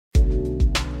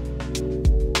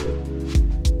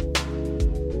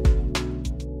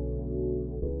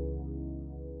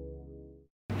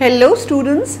Hello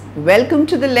students, welcome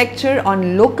to the lecture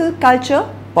on local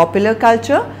culture, popular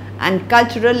culture and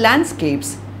cultural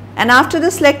landscapes. And after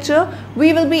this lecture,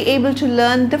 we will be able to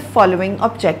learn the following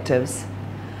objectives.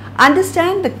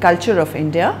 Understand the culture of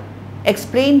India,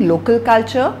 explain local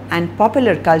culture and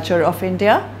popular culture of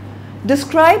India,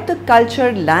 describe the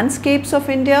culture landscapes of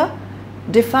India,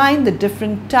 define the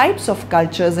different types of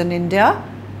cultures in India,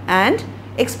 and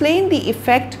explain the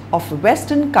effect of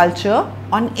Western culture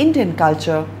on Indian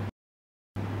culture.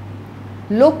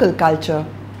 Local culture.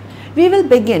 We will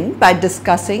begin by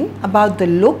discussing about the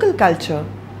local culture.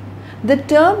 The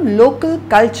term local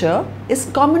culture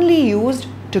is commonly used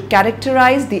to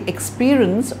characterize the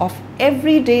experience of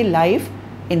everyday life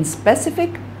in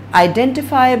specific,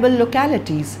 identifiable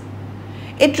localities.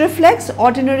 It reflects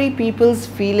ordinary people's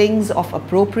feelings of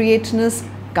appropriateness,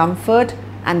 comfort,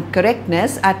 and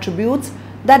correctness, attributes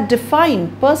that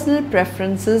define personal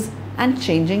preferences and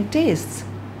changing tastes.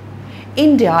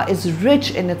 India is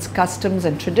rich in its customs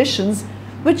and traditions,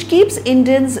 which keeps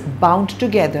Indians bound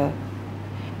together.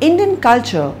 Indian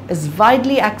culture is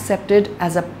widely accepted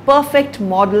as a perfect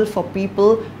model for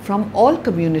people from all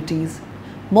communities.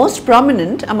 Most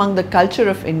prominent among the culture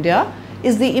of India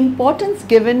is the importance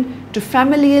given to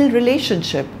familial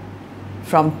relationship.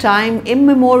 From time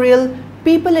immemorial,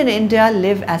 people in India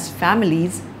live as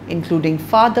families, including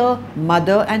father,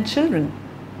 mother and children.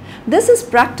 This is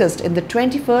practiced in the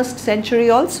 21st century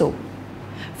also.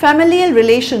 Familial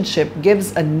relationship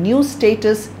gives a new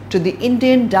status to the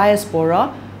Indian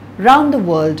diaspora round the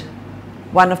world.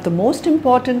 One of the most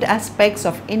important aspects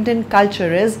of Indian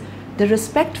culture is the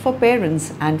respect for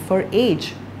parents and for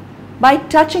age. By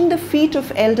touching the feet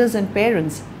of elders and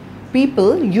parents,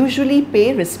 people usually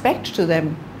pay respect to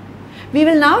them. We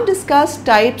will now discuss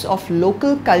types of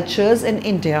local cultures in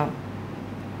India.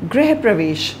 Griha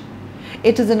Pravesh.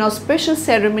 It is an auspicious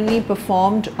ceremony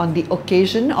performed on the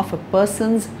occasion of a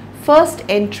person's first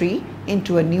entry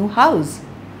into a new house.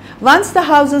 Once the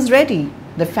house is ready,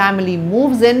 the family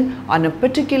moves in on a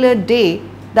particular day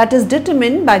that is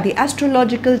determined by the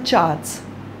astrological charts.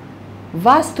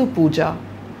 Vastu Puja.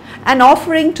 An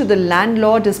offering to the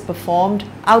landlord is performed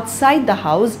outside the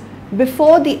house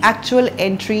before the actual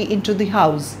entry into the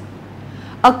house.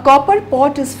 A copper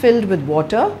pot is filled with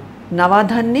water,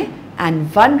 Navadhanya,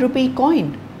 and 1 rupee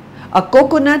coin. A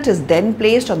coconut is then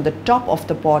placed on the top of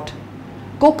the pot.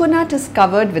 Coconut is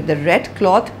covered with the red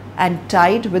cloth and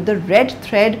tied with the red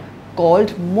thread called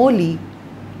moli.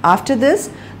 After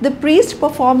this, the priest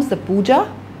performs the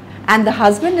puja and the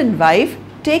husband and wife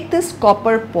take this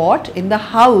copper pot in the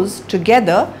house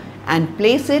together and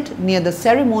place it near the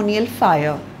ceremonial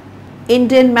fire.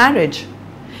 Indian marriage.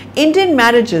 Indian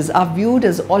marriages are viewed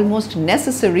as almost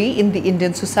necessary in the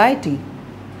Indian society.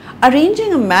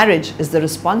 Arranging a marriage is the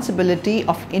responsibility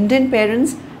of Indian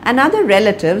parents and other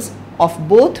relatives of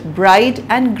both bride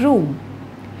and groom.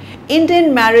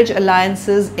 Indian marriage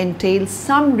alliances entail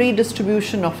some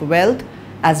redistribution of wealth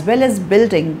as well as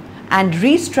building and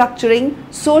restructuring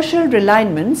social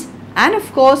realignments and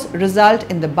of course result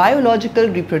in the biological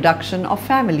reproduction of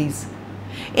families.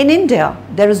 In India,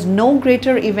 there is no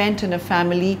greater event in a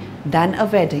family than a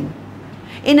wedding.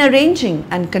 In arranging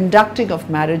and conducting of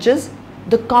marriages,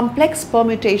 the complex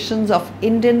permutations of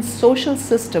Indian social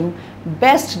system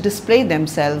best display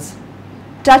themselves.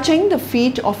 Touching the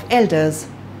feet of elders.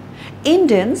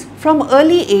 Indians from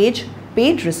early age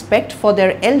paid respect for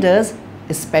their elders,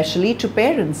 especially to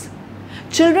parents.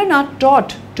 Children are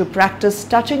taught to practice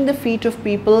touching the feet of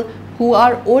people who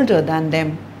are older than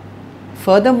them.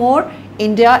 Furthermore,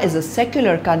 India is a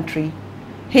secular country.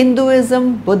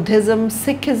 Hinduism, Buddhism,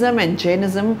 Sikhism and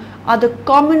Jainism are the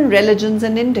common religions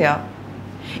in India.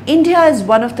 India is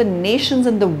one of the nations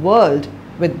in the world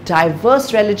with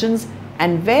diverse religions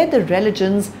and where the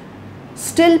religions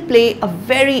still play a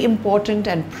very important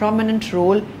and prominent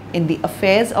role in the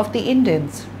affairs of the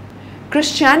Indians.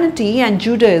 Christianity and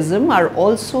Judaism are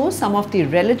also some of the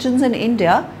religions in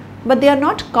India, but they are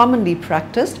not commonly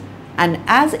practiced and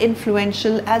as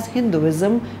influential as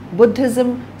Hinduism,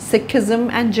 Buddhism,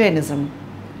 Sikhism and Jainism.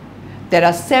 There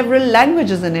are several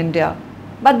languages in India,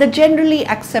 but the generally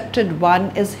accepted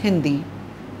one is Hindi.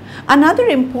 Another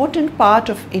important part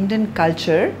of Indian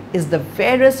culture is the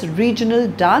various regional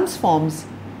dance forms.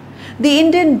 The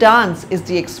Indian dance is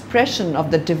the expression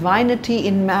of the divinity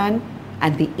in man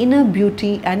and the inner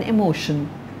beauty and emotion.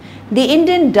 The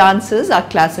Indian dances are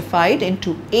classified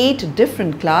into 8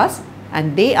 different classes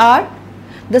and they are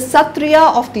the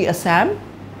Satriya of the Assam,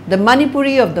 the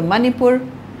Manipuri of the Manipur,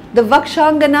 the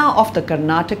Vakshangana of the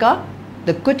Karnataka,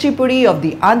 the Kuchipudi of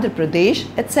the Andhra Pradesh,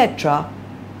 etc.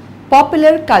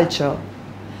 Popular culture.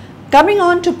 Coming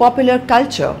on to popular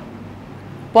culture.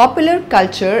 Popular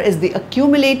culture is the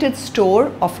accumulated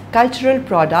store of cultural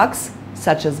products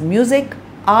such as music,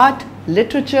 art,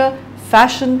 literature,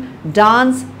 fashion,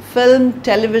 dance, film,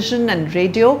 television and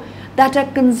radio that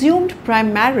are consumed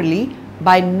primarily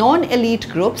by non-elite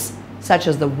groups such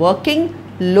as the working,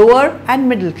 lower and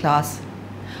middle class.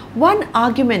 One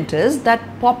argument is that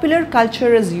popular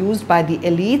culture is used by the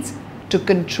elites to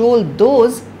control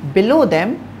those below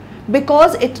them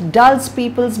because it dulls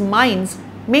people's minds,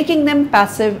 making them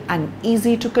passive and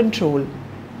easy to control.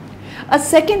 A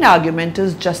second argument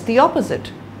is just the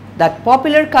opposite, that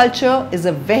popular culture is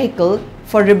a vehicle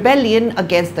for rebellion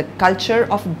against the culture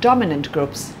of dominant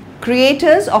groups.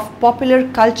 Creators of popular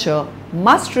culture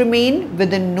must remain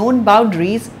within known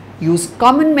boundaries, use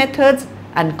common methods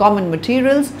and common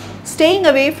materials, staying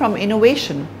away from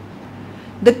innovation.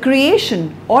 The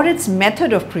creation or its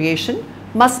method of creation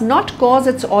must not cause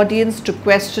its audience to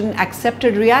question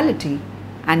accepted reality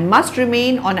and must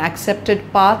remain on accepted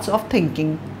paths of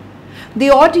thinking. The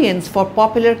audience for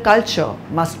popular culture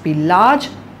must be large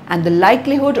and the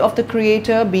likelihood of the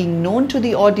creator being known to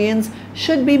the audience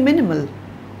should be minimal.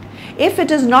 If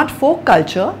it is not folk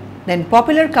culture, then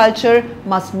popular culture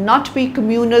must not be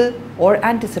communal or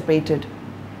anticipated.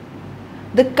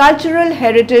 The cultural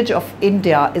heritage of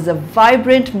India is a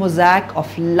vibrant mosaic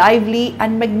of lively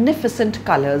and magnificent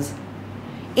colors.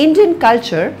 Indian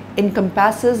culture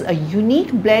encompasses a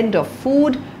unique blend of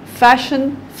food,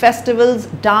 fashion, festivals,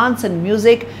 dance and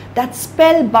music that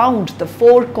spellbound the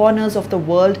four corners of the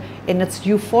world in its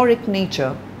euphoric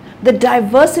nature. The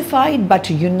diversified but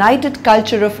united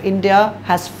culture of India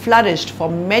has flourished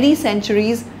for many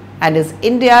centuries and is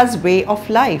India's way of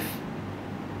life.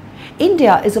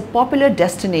 India is a popular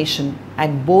destination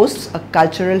and boasts a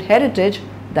cultural heritage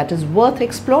that is worth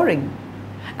exploring.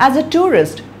 As a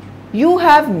tourist, you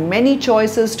have many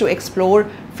choices to explore,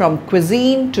 from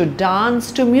cuisine to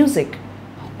dance to music.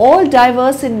 All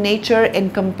diverse in nature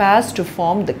encompass to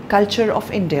form the culture of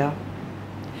India.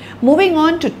 Moving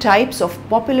on to types of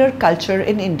popular culture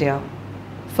in India.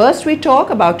 First, we talk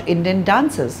about Indian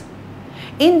dances.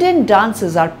 Indian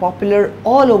dances are popular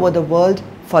all over the world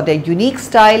for their unique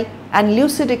style and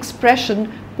lucid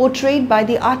expression portrayed by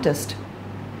the artist.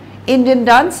 Indian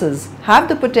dances have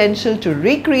the potential to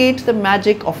recreate the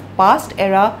magic of past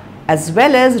era as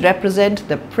well as represent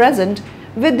the present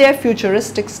with their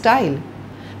futuristic style.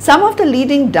 Some of the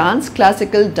leading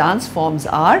classical dance forms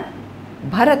are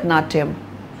Bharatnatyam.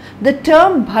 The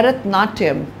term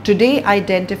Bharatnatyam today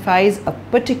identifies a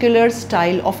particular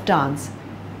style of dance.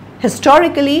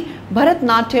 Historically,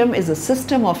 Bharatnatyam is a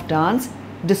system of dance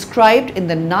described in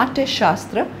the Natya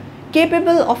Shastra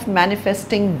capable of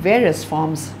manifesting various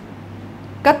forms.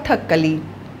 Kathakali.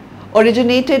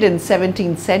 Originated in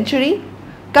 17th century,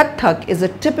 Kathak is a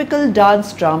typical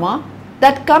dance drama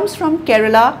that comes from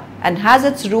Kerala and has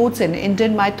its roots in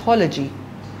Indian mythology.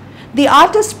 The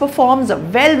artist performs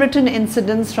well-written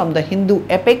incidents from the Hindu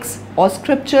epics or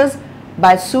scriptures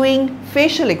by sewing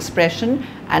facial expression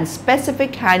and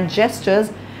specific hand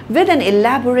gestures with an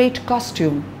elaborate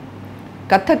costume.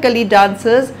 Kathakali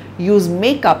dancers use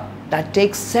makeup that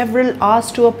takes several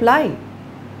hours to apply.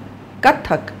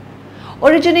 Kathak.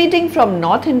 Originating from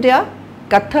North India,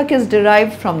 Kathak is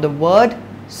derived from the word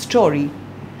story.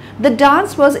 The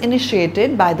dance was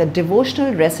initiated by the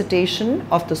devotional recitation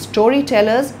of the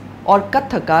storytellers or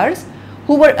Kathakars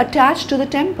who were attached to the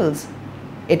temples.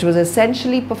 It was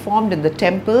essentially performed in the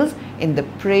temples in the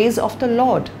praise of the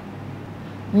Lord.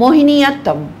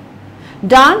 Mohiniyattam.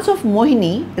 Dance of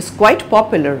Mohini is quite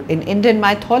popular in Indian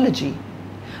mythology.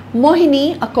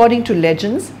 Mohini, according to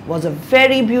legends, was a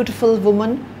very beautiful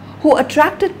woman who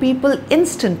attracted people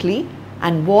instantly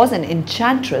and was an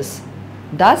enchantress.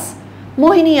 Thus,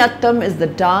 Mohiniyattam is the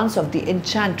dance of the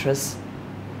enchantress.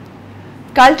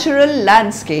 Cultural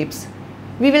landscapes.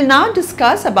 We will now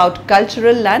discuss about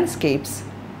cultural landscapes.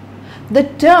 The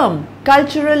term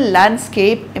cultural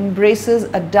landscape embraces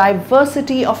a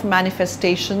diversity of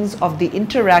manifestations of the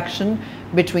interaction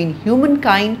between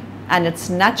humankind and its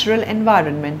natural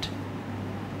environment.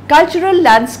 Cultural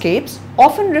landscapes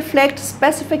often reflect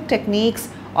specific techniques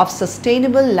of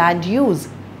sustainable land use,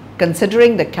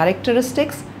 considering the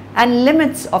characteristics and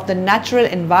limits of the natural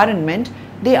environment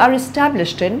they are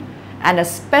established in and a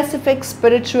specific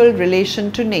spiritual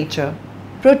relation to nature.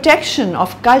 Protection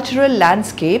of cultural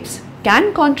landscapes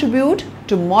can contribute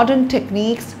to modern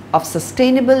techniques of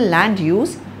sustainable land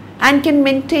use and can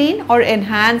maintain or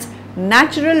enhance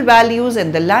natural values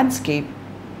in the landscape.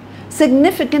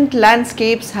 Significant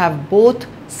landscapes have both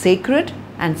sacred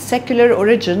and secular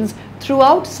origins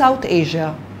throughout South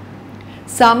Asia.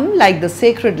 Some, like the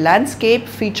sacred landscape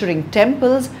featuring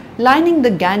temples lining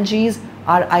the Ganges,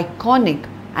 are iconic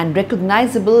and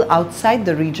recognizable outside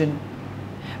the region.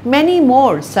 Many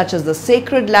more, such as the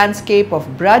sacred landscape of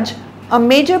Braj, a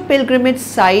major pilgrimage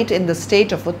site in the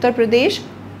state of Uttar Pradesh,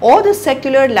 or the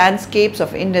secular landscapes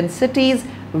of Indian cities,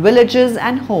 villages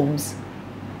and homes.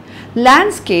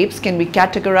 Landscapes can be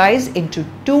categorized into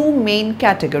two main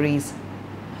categories.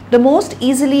 The most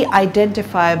easily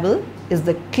identifiable is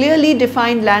the clearly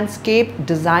defined landscape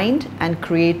designed and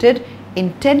created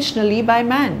intentionally by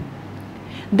man.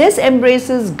 This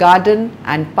embraces garden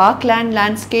and parkland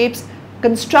landscapes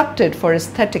constructed for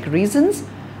aesthetic reasons,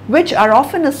 which are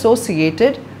often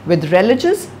associated with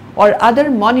religious or other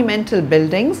monumental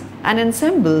buildings and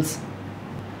ensembles.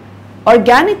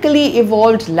 Organically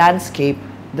evolved landscape.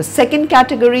 The second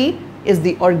category is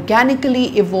the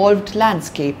organically evolved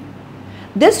landscape.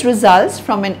 This results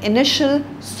from an initial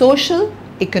social,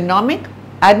 economic,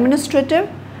 administrative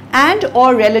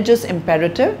and/or religious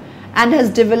imperative and has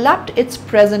developed its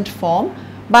present form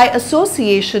by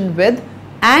association with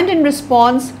and in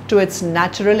response to its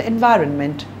natural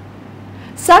environment.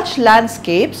 Such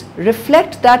landscapes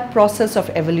reflect that process of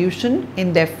evolution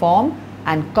in their form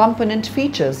and component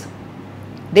features.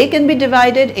 They can be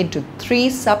divided into three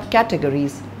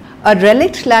subcategories. A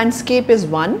relict landscape is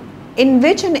one in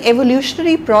which an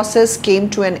evolutionary process came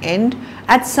to an end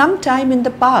at some time in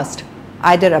the past,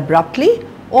 either abruptly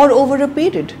or over a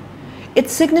period.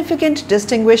 Its significant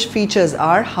distinguished features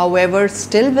are, however,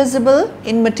 still visible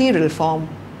in material form.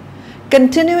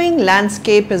 Continuing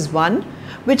landscape is one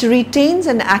which retains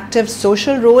an active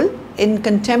social role in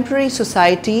contemporary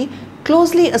society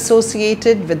closely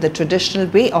associated with the traditional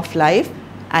way of life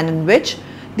and in which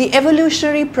the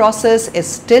evolutionary process is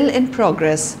still in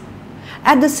progress.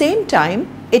 At the same time,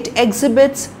 it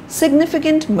exhibits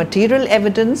significant material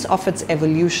evidence of its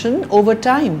evolution over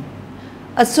time.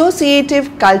 Associative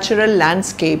cultural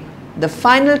landscape. The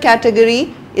final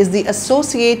category is the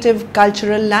associative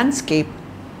cultural landscape.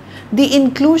 The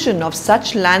inclusion of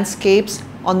such landscapes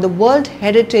on the World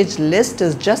Heritage List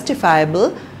is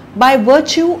justifiable by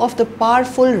virtue of the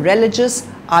powerful religious,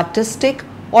 artistic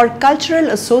or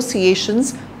cultural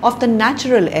associations of the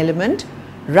natural element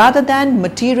rather than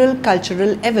material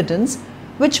cultural evidence,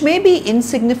 which may be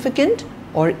insignificant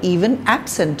or even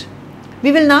absent.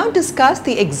 We will now discuss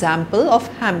the example of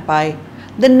Hampi.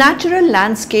 The natural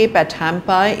landscape at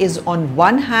Hampi is on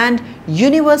one hand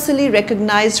universally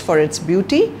recognized for its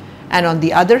beauty and on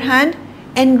the other hand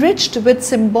enriched with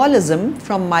symbolism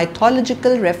from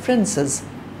mythological references.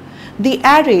 The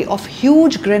array of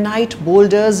huge granite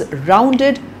boulders,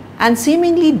 rounded and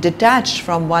seemingly detached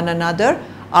from one another,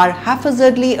 are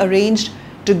haphazardly arranged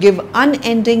to give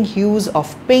unending hues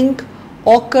of pink,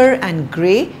 ochre and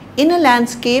grey in a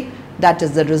landscape that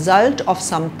is the result of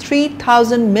some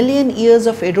 3,000 million years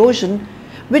of erosion,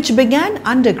 which began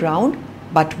underground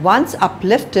but once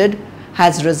uplifted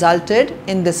has resulted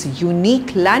in this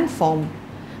unique landform.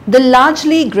 The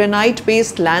largely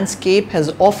granite-based landscape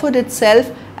has offered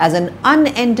itself as an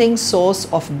unending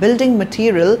source of building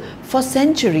material for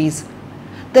centuries.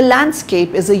 The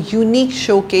landscape is a unique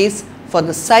showcase for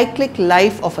the cyclic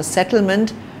life of a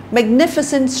settlement,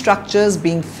 magnificent structures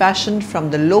being fashioned from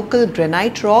the local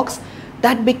granite rocks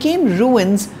that became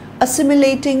ruins,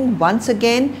 assimilating once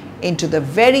again into the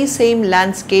very same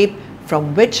landscape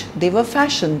from which they were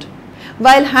fashioned.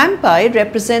 While Hampi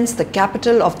represents the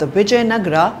capital of the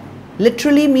Vijayanagara,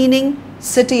 literally meaning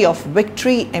city of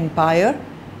victory empire,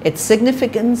 its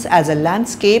significance as a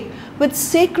landscape with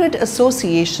sacred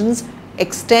associations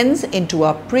extends into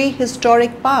our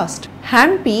prehistoric past.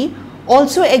 Hampi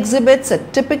also exhibits a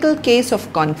typical case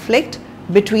of conflict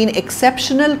between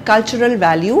exceptional cultural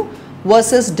value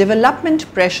versus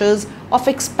development pressures of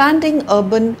expanding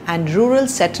urban and rural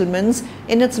settlements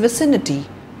in its vicinity.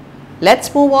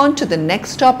 Let's move on to the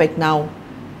next topic now.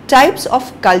 Types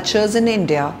of cultures in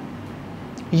India.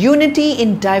 Unity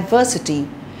in diversity.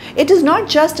 It is not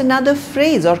just another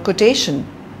phrase or quotation,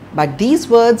 but these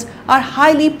words are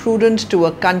highly prudent to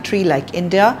a country like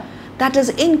India that is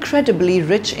incredibly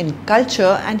rich in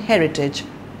culture and heritage.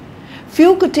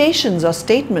 Few quotations or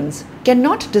statements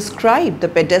cannot describe the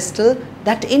pedestal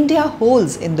that India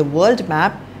holds in the world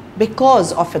map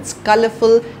because of its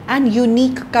colorful and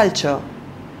unique culture.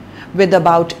 With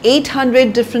about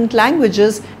 800 different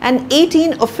languages and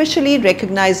 18 officially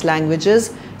recognized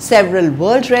languages, several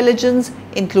world religions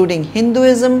including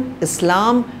Hinduism,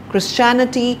 Islam,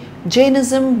 Christianity,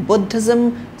 Jainism,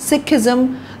 Buddhism,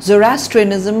 Sikhism,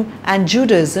 Zoroastrianism and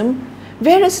Judaism,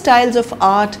 various styles of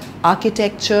art,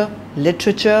 architecture,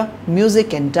 literature,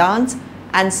 music and dance,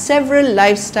 and several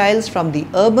lifestyles from the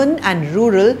urban and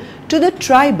rural to the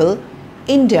tribal,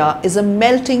 India is a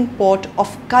melting pot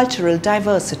of cultural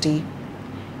diversity.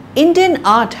 Indian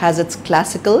art has its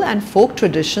classical and folk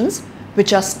traditions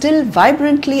which are still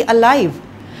vibrantly alive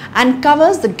and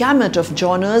covers the gamut of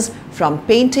genres from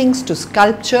paintings to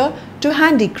sculpture to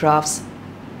handicrafts.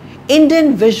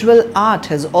 Indian visual art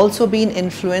has also been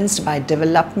influenced by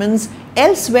developments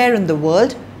elsewhere in the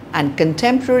world, and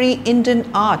contemporary Indian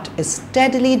art is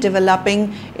steadily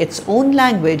developing its own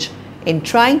language in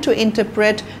trying to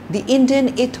interpret the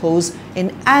Indian ethos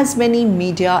in as many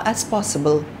media as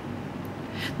possible.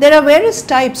 There are various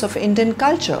types of Indian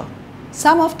culture.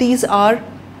 Some of these are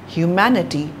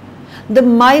humanity. The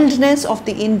mildness of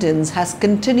the Indians has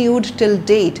continued till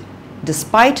date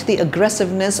despite the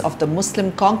aggressiveness of the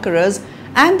Muslim conquerors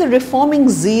and the reforming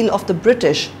zeal of the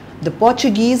British, the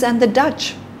Portuguese and the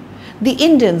Dutch. The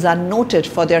Indians are noted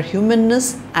for their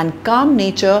humanness and calm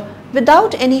nature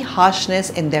without any harshness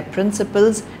in their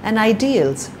principles and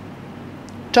ideals.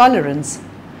 Tolerance.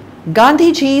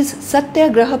 Gandhiji's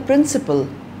Satyagraha principle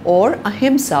or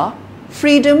Ahimsa,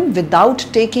 freedom without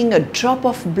taking a drop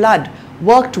of blood,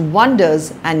 worked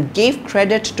wonders and gave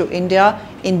credit to India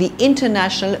in the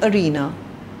international arena.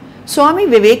 Swami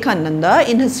Vivekananda,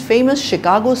 in his famous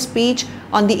Chicago speech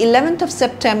on the 11th of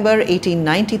September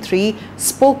 1893,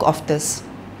 spoke of this.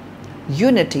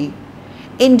 Unity.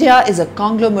 India is a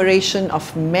conglomeration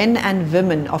of men and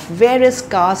women of various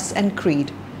castes and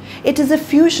creed. It is a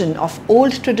fusion of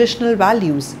old traditional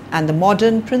values and the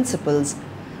modern principles,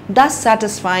 thus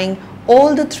satisfying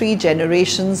all the three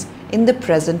generations in the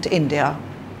present India.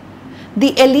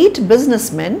 The elite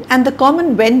businessmen and the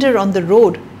common vendor on the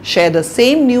road share the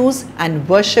same news and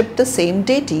worship the same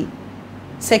deity.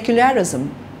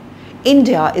 Secularism.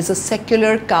 India is a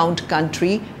secular count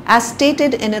country as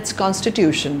stated in its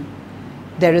constitution.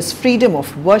 There is freedom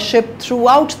of worship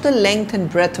throughout the length and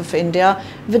breadth of India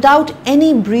without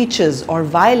any breaches or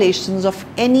violations of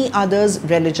any other's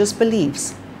religious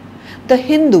beliefs. The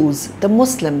Hindus, the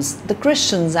Muslims, the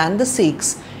Christians and the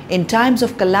Sikhs in times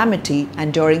of calamity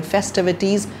and during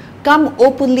festivities come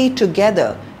openly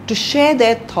together to share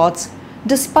their thoughts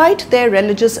despite their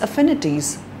religious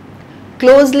affinities.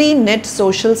 Closely knit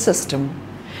social system.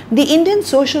 The Indian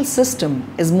social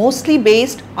system is mostly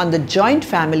based on the joint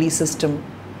family system,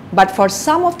 but for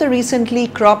some of the recently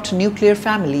cropped nuclear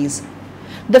families,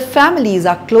 the families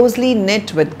are closely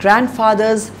knit with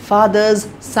grandfathers, fathers,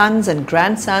 sons and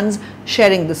grandsons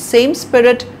sharing the same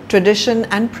spirit, tradition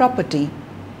and property.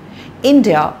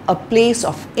 India, a place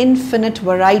of infinite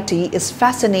variety, is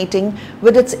fascinating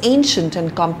with its ancient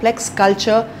and complex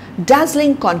culture,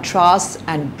 dazzling contrasts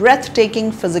and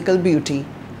breathtaking physical beauty.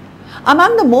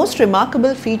 Among the most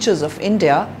remarkable features of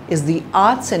India is the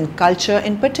arts and culture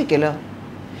in particular.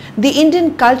 The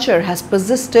Indian culture has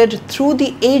persisted through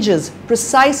the ages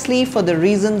precisely for the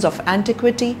reasons of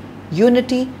antiquity,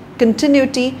 unity,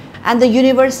 continuity and the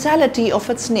universality of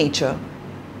its nature.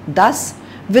 Thus,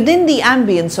 within the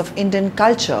ambience of Indian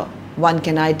culture, one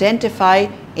can identify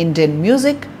Indian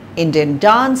music, Indian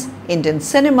dance, Indian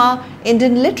cinema,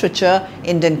 Indian literature,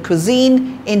 Indian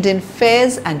cuisine, Indian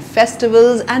fairs and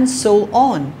festivals and so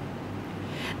on.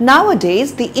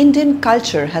 Nowadays, the Indian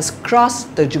culture has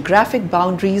crossed the geographic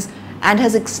boundaries and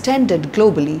has extended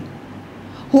globally.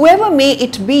 Whoever may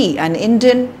it be, an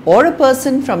Indian or a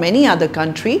person from any other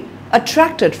country,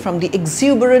 attracted from the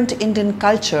exuberant Indian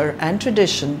culture and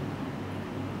tradition.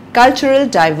 Cultural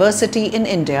diversity in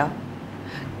India.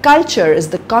 Culture is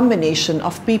the combination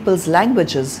of people's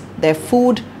languages, their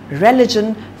food,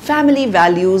 religion, family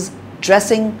values,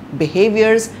 dressing,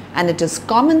 behaviors, and it is a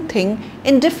common thing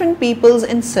in different peoples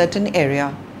in certain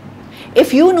area.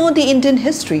 If you know the Indian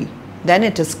history, then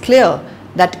it is clear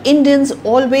that Indians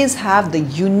always have the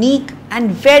unique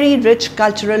and very rich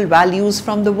cultural values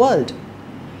from the world.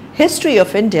 History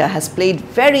of India has played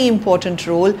very important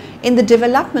role in the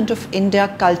development of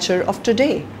India culture of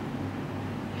today.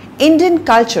 Indian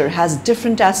culture has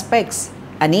different aspects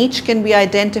and each can be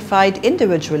identified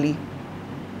individually.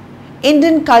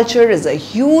 Indian culture is a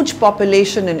huge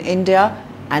population in India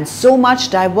and so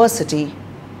much diversity.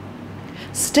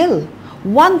 Still,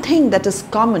 one thing that is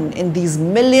common in these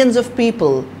millions of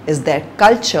people is their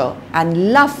culture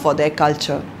and love for their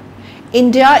culture.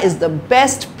 India is the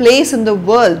best place in the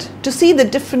world to see the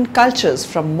different cultures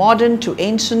from modern to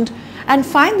ancient and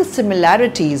find the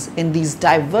similarities in these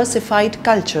diversified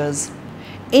cultures.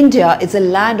 India is a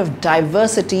land of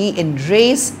diversity in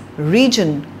race,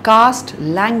 region, caste,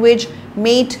 language,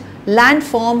 mate,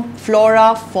 landform,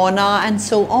 flora, fauna and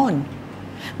so on.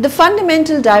 The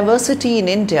fundamental diversity in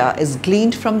India is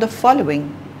gleaned from the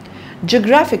following.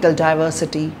 Geographical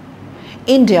diversity.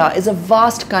 India is a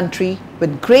vast country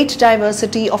with great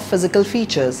diversity of physical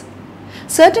features.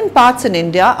 Certain parts in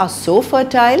India are so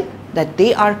fertile that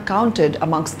they are counted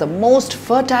amongst the most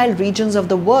fertile regions of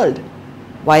the world,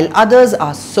 while others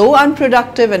are so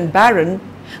unproductive and barren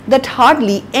that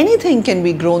hardly anything can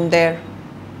be grown there.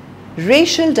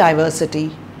 Racial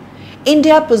diversity.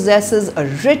 India possesses a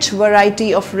rich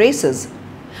variety of races.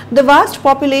 The vast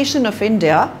population of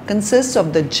India consists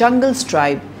of the Jungles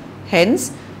tribe,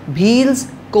 hence Bhils,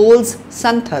 Kols,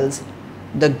 Santals,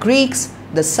 the Greeks,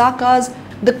 the Sakas,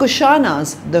 the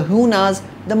Kushanas, the Hunas,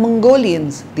 the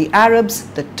Mongolians, the Arabs,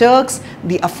 the Turks,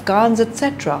 the Afghans,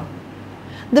 etc.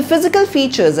 The physical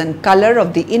features and color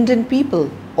of the Indian people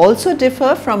also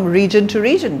differ from region to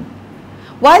region.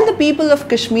 While the people of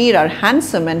Kashmir are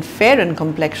handsome and fair in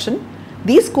complexion,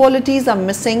 these qualities are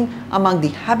missing among the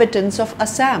inhabitants of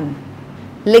Assam.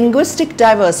 Linguistic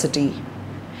diversity.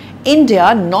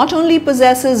 India not only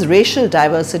possesses racial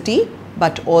diversity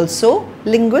but also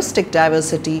linguistic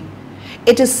diversity.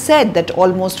 It is said that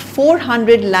almost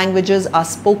 400 languages are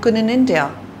spoken in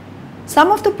India. Some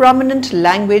of the prominent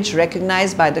language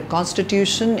recognized by the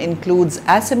Constitution includes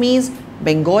Assamese,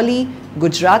 Bengali,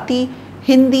 Gujarati,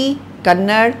 Hindi,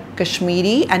 Kannada,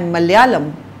 Kashmiri and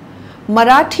Malayalam.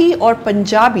 Marathi or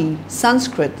Punjabi,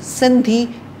 Sanskrit,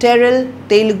 Sindhi, Tamil,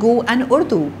 Telugu and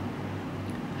Urdu.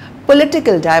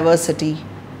 Political diversity.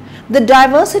 The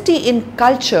diversity in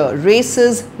culture,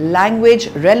 races, language,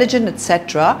 religion,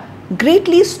 etc.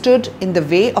 greatly stood in the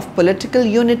way of political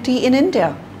unity in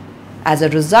India. As a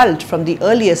result, from the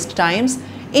earliest times,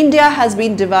 India has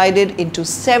been divided into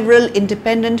several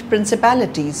independent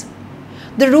principalities.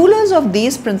 The rulers of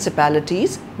these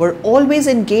principalities were always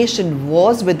engaged in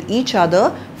wars with each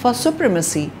other for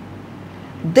supremacy.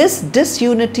 This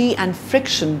disunity and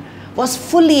friction was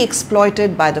fully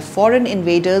exploited by the foreign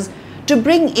invaders to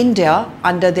bring India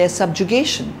under their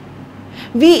subjugation.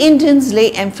 We Indians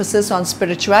lay emphasis on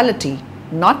spirituality,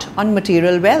 not on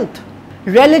material wealth.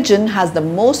 Religion has the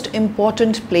most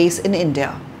important place in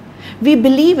India. We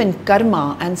believe in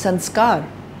karma and sanskar.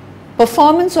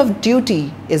 Performance of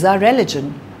duty is our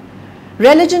religion.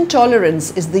 Religion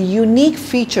tolerance is the unique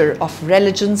feature of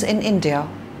religions in India.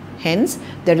 Hence,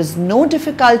 there is no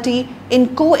difficulty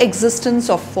in coexistence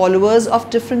of followers of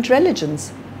different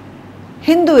religions.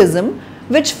 Hinduism,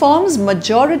 which forms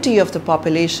majority of the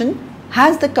population,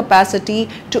 has the capacity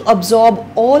to absorb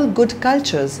all good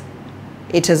cultures.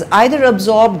 It has either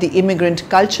absorbed the immigrant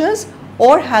cultures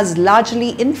or has largely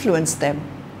influenced them.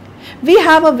 We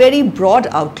have a very broad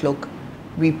outlook.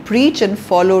 We preach and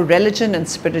follow religion and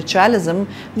spiritualism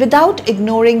without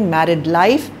ignoring married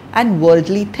life and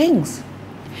worldly things.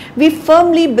 We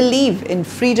firmly believe in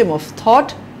freedom of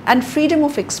thought and freedom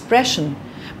of expression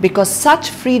because such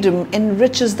freedom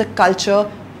enriches the culture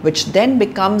which then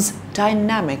becomes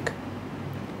dynamic.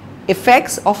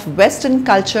 Effects of Western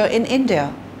culture in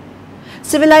India.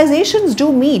 Civilizations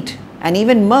do meet and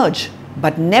even merge,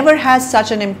 but never has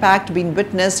such an impact been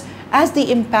witnessed as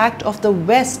the impact of the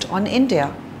West on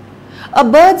India. A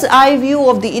bird's eye view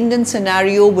of the Indian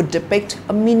scenario would depict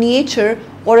a miniature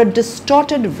or a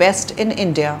distorted West in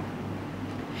India.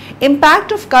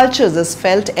 Impact of cultures is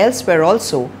felt elsewhere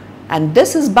also, and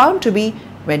this is bound to be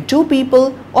when two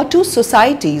people or two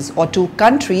societies or two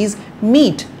countries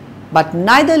meet, but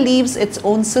neither leaves its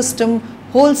own system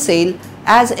wholesale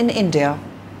as in India.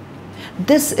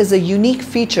 This is a unique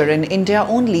feature in India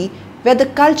only, where the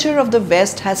culture of the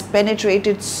West has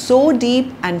penetrated so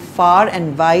deep and far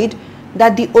and wide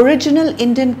that the original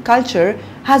Indian culture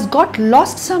has got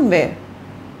lost somewhere.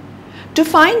 To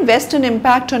find Western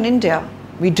impact on India,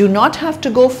 we do not have to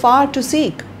go far to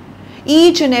seek.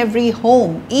 Each and every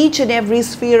home, each and every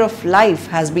sphere of life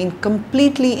has been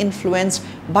completely influenced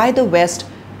by the West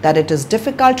that it is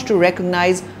difficult to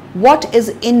recognize what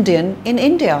is Indian in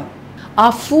India.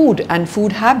 Our food and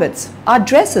food habits, our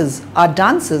dresses, our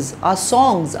dances, our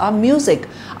songs, our music,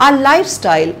 our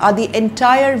lifestyle are the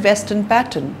entire Western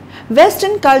pattern.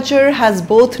 Western culture has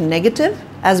both negative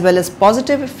as well as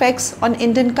positive effects on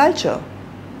Indian culture.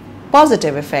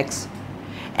 Positive effects.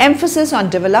 Emphasis on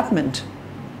development.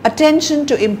 Attention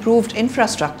to improved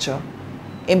infrastructure.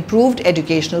 Improved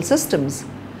educational systems.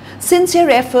 Sincere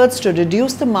efforts to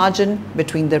reduce the margin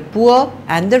between the poor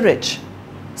and the rich.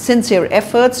 Sincere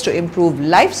efforts to improve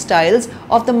lifestyles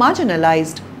of the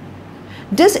marginalized.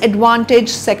 Disadvantaged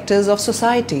sectors of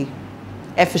society.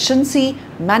 Efficiency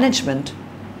management.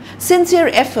 Sincere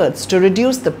efforts to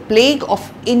reduce the plague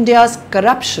of India's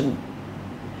corruption.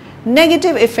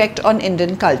 Negative effect on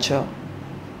Indian culture.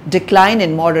 Decline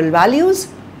in moral values,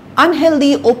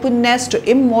 unhealthy openness to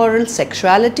immoral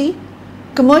sexuality,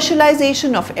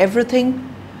 commercialization of everything,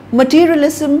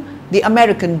 materialism, the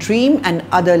American dream and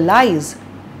other lies,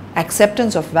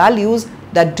 acceptance of values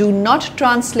that do not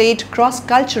translate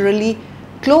cross-culturally,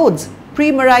 clothes,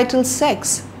 premarital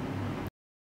sex.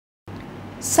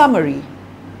 Summary.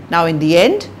 Now in the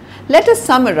end, let us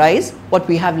summarize what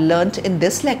we have learnt in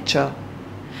this lecture.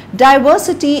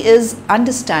 Diversity is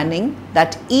understanding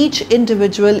that each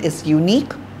individual is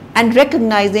unique and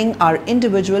recognizing our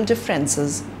individual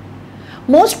differences.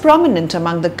 Most prominent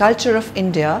among the culture of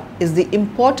India is the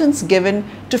importance given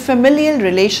to familial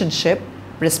relationship,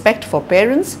 respect for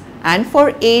parents and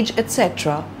for age,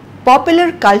 etc.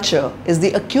 Popular culture is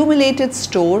the accumulated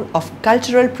store of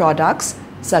cultural products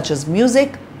such as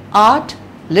music, art,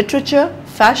 literature,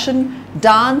 fashion,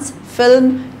 dance,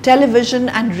 film, television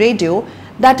and radio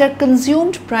that are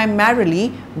consumed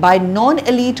primarily by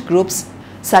non-elite groups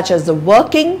such as the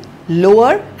working,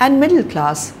 lower and middle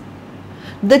class.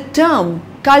 The term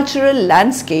cultural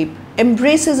landscape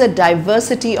embraces a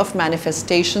diversity of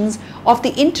manifestations of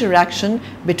the interaction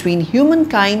between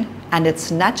humankind and its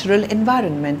natural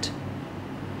environment.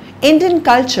 Indian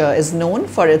culture is known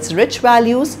for its rich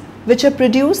values which are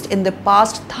produced in the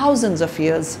past thousands of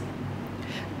years.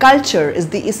 Culture is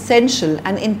the essential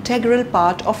and integral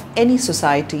part of any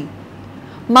society.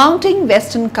 Mounting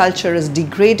Western culture is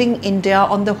degrading India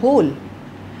on the whole.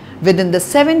 Within the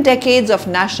 7 decades of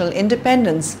national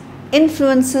independence,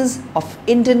 influences of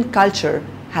Indian culture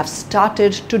have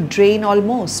started to drain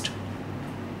almost.